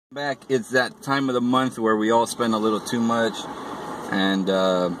Back, it's that time of the month where we all spend a little too much and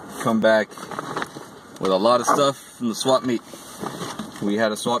come back with a lot of stuff from the swap meet. We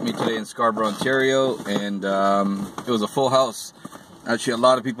had a swap meet today in Scarborough, Ontario, and it was a full house. Actually, a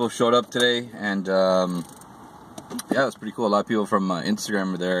lot of people showed up today, and yeah, it was pretty cool. A lot of people from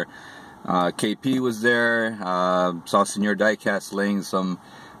Instagram were there. KP was there. Saw Senior Diecast laying some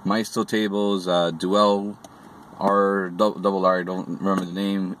Maisto tables. Duel double R, I don't remember the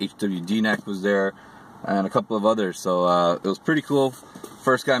name. HWD was there, and a couple of others. So it was pretty cool.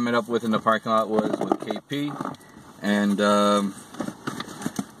 First guy I met up with in the parking lot was with KP, and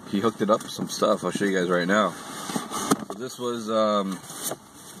he hooked it up with some stuff. I'll show you guys right now. So this was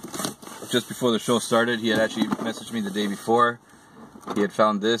just before the show started. He had actually messaged me the day before. He had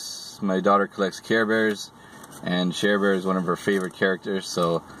found this. My daughter collects Care Bears, and Share Bear is one of her favorite characters,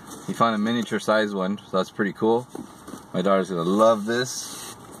 so he found a miniature size one, so that's pretty cool. My daughter's gonna love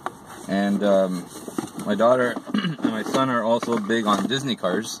this. And my daughter and my son are also big on Disney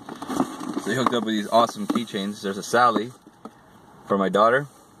cars, so they hooked up with these awesome keychains. There's a Sally for my daughter.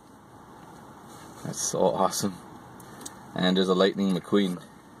 That's so awesome. And there's a Lightning McQueen.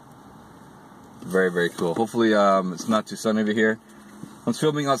 Very, very cool. Hopefully it's not too sunny over here. I'm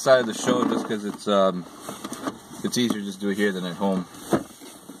filming outside of the show just because it's easier to just do it here than at home.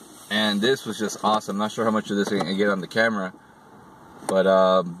 And this was just awesome. I'm not sure how much of this I can get on the camera,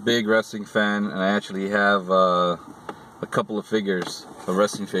 but big wrestling fan, and I actually have a couple of figures, of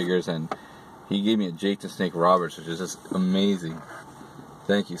wrestling figures, and he gave me a Jake the Snake Roberts, which is just amazing.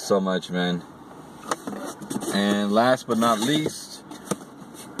 Thank you so much, man. And last but not least,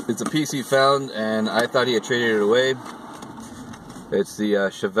 it's a piece he found, and I thought he had traded it away. It's the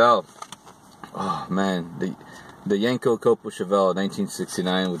Chevelle. Oh man, the Yanko Copo Chevelle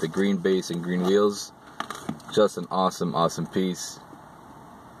 1969 with the green base and green wheels. Just an awesome, awesome piece.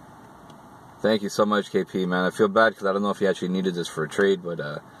 Thank you so much, KP, man. I feel bad because I don't know if he actually needed this for a trade, but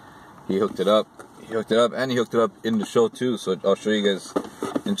he hooked it up. He hooked it up, and he hooked it up in the show too. So I'll show you guys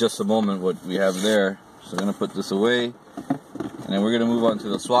in just a moment what we have there. So I'm gonna put this away, and then we're gonna move on to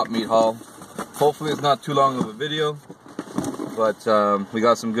the swap meet haul. Hopefully it's not too long of a video, but we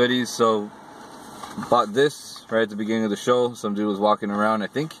got some goodies. So bought this right at the beginning of the show. Some dude was walking around. I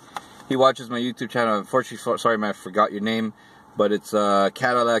think he watches my YouTube channel. Unfortunately, sorry man, I forgot your name, but it's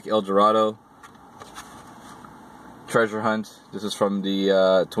Cadillac Eldorado Treasure Hunt. This is from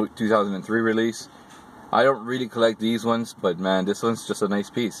the 2003 release. I don't really collect these ones, but man, this one's just a nice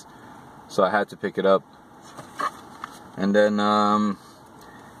piece, so I had to pick it up. And then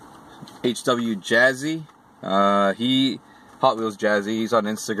HW Jazzy, Hot Wheels Jazzy, he's on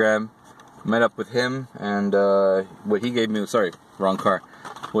Instagram. Met up with him, and what he gave me, sorry, wrong car.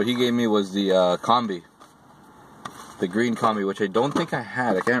 What he gave me was the combi, the green combi, which I don't think I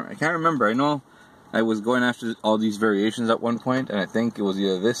had. I can't remember. I know I was going after all these variations at one point, and I think it was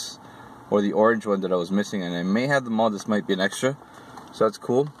either this or the orange one that I was missing, and I may have them all. This might be an extra, so that's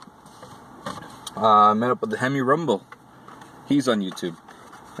cool. Met up with the Hemi Rumble. He's on YouTube,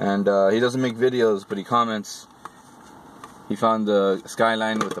 and he doesn't make videos, but he comments. He found the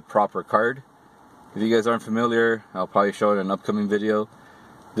Skyline with the proper card. If you guys aren't familiar, I'll probably show it in an upcoming video.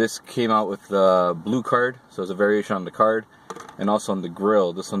 This came out with the blue card, so it's a variation on the card, and also on the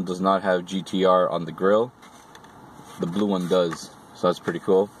grill. This one does not have GTR on the grill. The blue one does, so that's pretty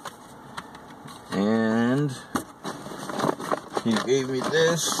cool. And he gave me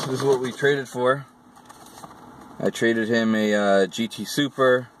this. This is what we traded for. I traded him a GT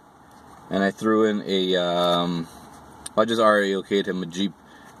Super, and I threw in a I just already okayed him a Jeep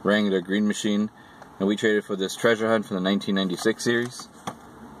Wrangler Green Machine, and we traded for this Treasure Hunt from the 1996 series.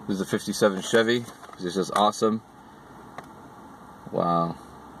 This is a 57 Chevy. It's just awesome. Wow.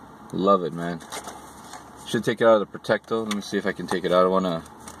 Love it, man. Should take it out of the Protecto. Let me see if I can take it out. I want to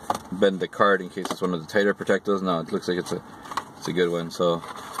bend the card in case it's one of the tighter Protectos. No, it looks like it's a good one. So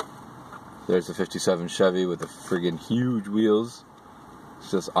there's the 57 Chevy with the friggin' huge wheels.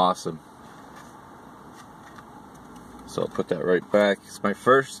 It's just awesome. So I'll put that right back. It's my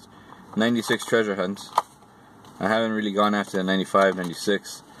first 96 treasure hunt. I haven't really gone after the 95,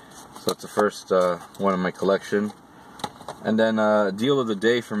 96. So that's the first one in my collection. And then deal of the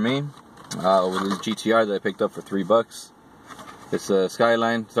day for me with the GTR that I picked up for $3. It's a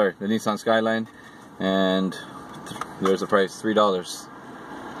Skyline, sorry, the Nissan Skyline, and there's the price, $3.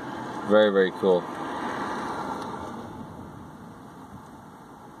 Very, very cool.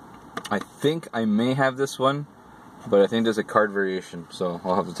 I think I may have this one, but I think there's a card variation, so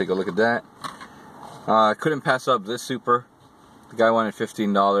I'll have to take a look at that. I couldn't pass up this Super. The guy wanted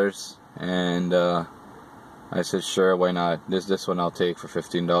 $15, and I said sure, why not. This one I'll take for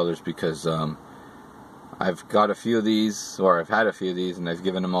 $15 because I've got a few of these, or I've had a few of these, and I've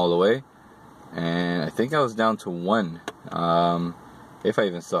given them all away. And I think I was down to one, if I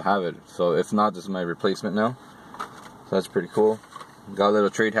even still have it. So if not, this is my replacement now. So that's pretty cool. Got a little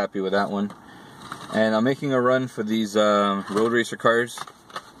trade happy with that one. And I'm making a run for these road racer cars.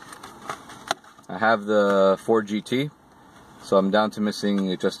 I have the Ford GT, so I'm down to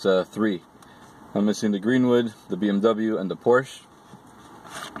missing just 3. I'm missing the Greenwood, the BMW, and the Porsche.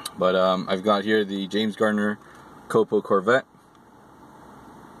 But I've got here the James Garner Copo Corvette.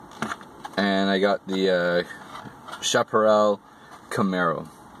 And I got the Chaparral Camaro.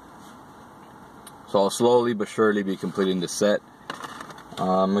 So I'll slowly but surely be completing the set.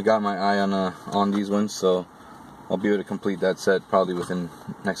 I got my eye on these ones, so I'll be able to complete that set probably within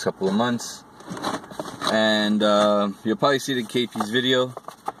the next couple of months. And you'll probably see it in KP's video,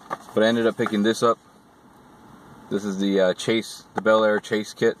 but I ended up picking this up. This is the Chase, the Bel Air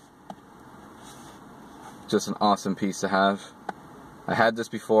Chase kit. Just an awesome piece to have. I had this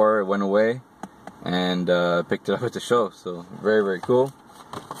before, it went away, and picked it up at the show, so very, very cool.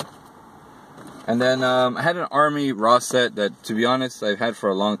 And then I had an Army Raw set that, to be honest, I've had for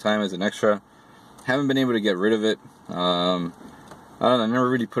a long time as an extra. Haven't been able to get rid of it. I don't know, I never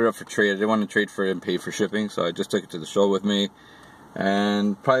really put it up for trade. I didn't want to trade for it and pay for shipping, so I just took it to the show with me.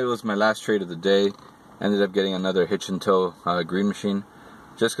 And probably was my last trade of the day. Ended up getting another hitch and tow green machine,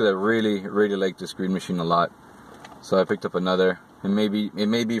 just because I really, really like this green machine a lot. So I picked up another. It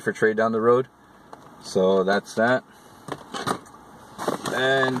may be for trade down the road. So that's that.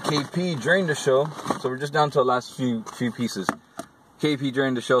 And KP during the show, so we're just down to the last few pieces. KP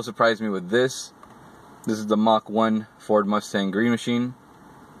during the show surprised me with this. This is the Mach 1 Ford Mustang green machine.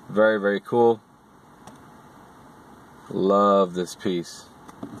 Very, very cool. Love this piece.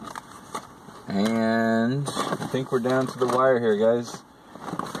 And I think we're down to the wire here, guys.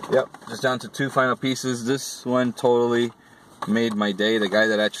 Yep, just down to 2 final pieces. This one totally made my day. The guy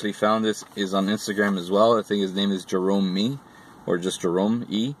that actually found this is on Instagram as well. I think his name is Jerome Me, or just Jerome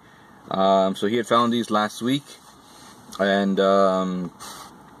E. So he had found these last week, and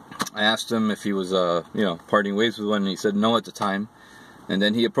I asked him if he was, parting ways with one, and he said no at the time. And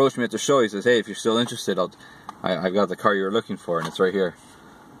then he approached me at the show. He says, "Hey, if you're still interested, I've got the car you were looking for, and it's right here.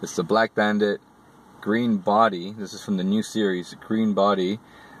 It's the Black Bandit green body. This is from the new series, green body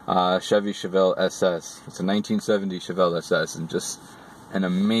Chevy Chevelle SS. It's a 1970 Chevelle SS, and just an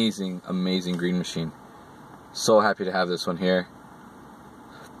amazing, amazing green machine. So happy to have this one here.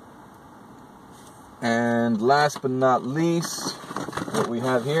 And last but not least, what we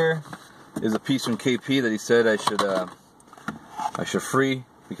have here is a piece from KP that he said I should free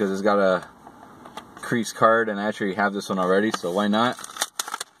because it's got a crease card, and I actually have this one already, so why not?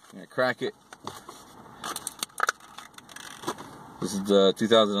 I'm gonna crack it. This is the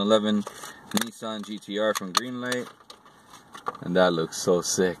 2011 Nissan GTR from Greenlight, and that looks so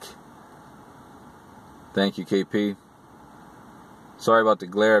sick. Thank you, KP. Sorry about the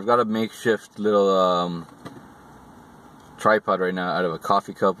glare. I've got a makeshift little tripod right now out of a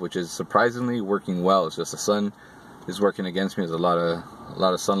coffee cup, which is surprisingly working well. It's just the sun is working against me. There's a lot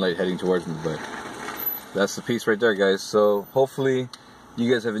of sunlight heading towards me, but that's the piece right there, guys. So hopefully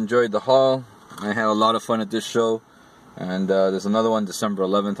you guys have enjoyed the haul. I had a lot of fun at this show, and there's another one December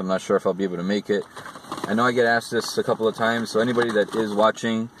 11th. I'm not sure if I'll be able to make it. I know I get asked this a couple of times, so anybody that is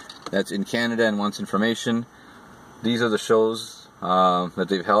watching that's in Canada and wants information, these are the shows that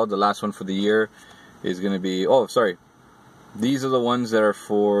they've held. The last one for the year is going to be, these are the ones that are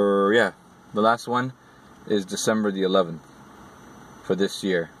for, the last one is December the 11th for this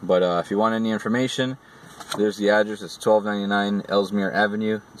year. But if you want any information, there's the address. It's 1299 Ellesmere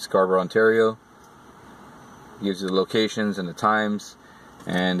Avenue, Scarborough, Ontario. It gives you the locations and the times.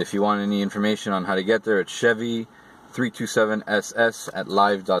 And if you want any information on how to get there, it's Chevy 327SS at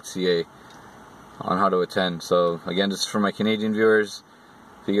live.ca on how to attend. So again, this is for my Canadian viewers.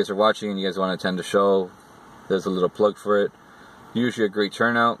 If you guys are watching and you guys want to attend the show, there's a little plug for it. Usually a great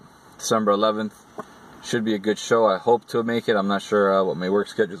turnout. December 11th should be a good show. I hope to make it. I'm not sure what my work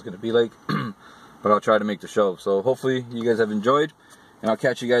schedule is going to be like, but I'll try to make the show. So hopefully you guys have enjoyed, and I'll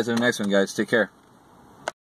catch you guys in the next one, guys. Take care.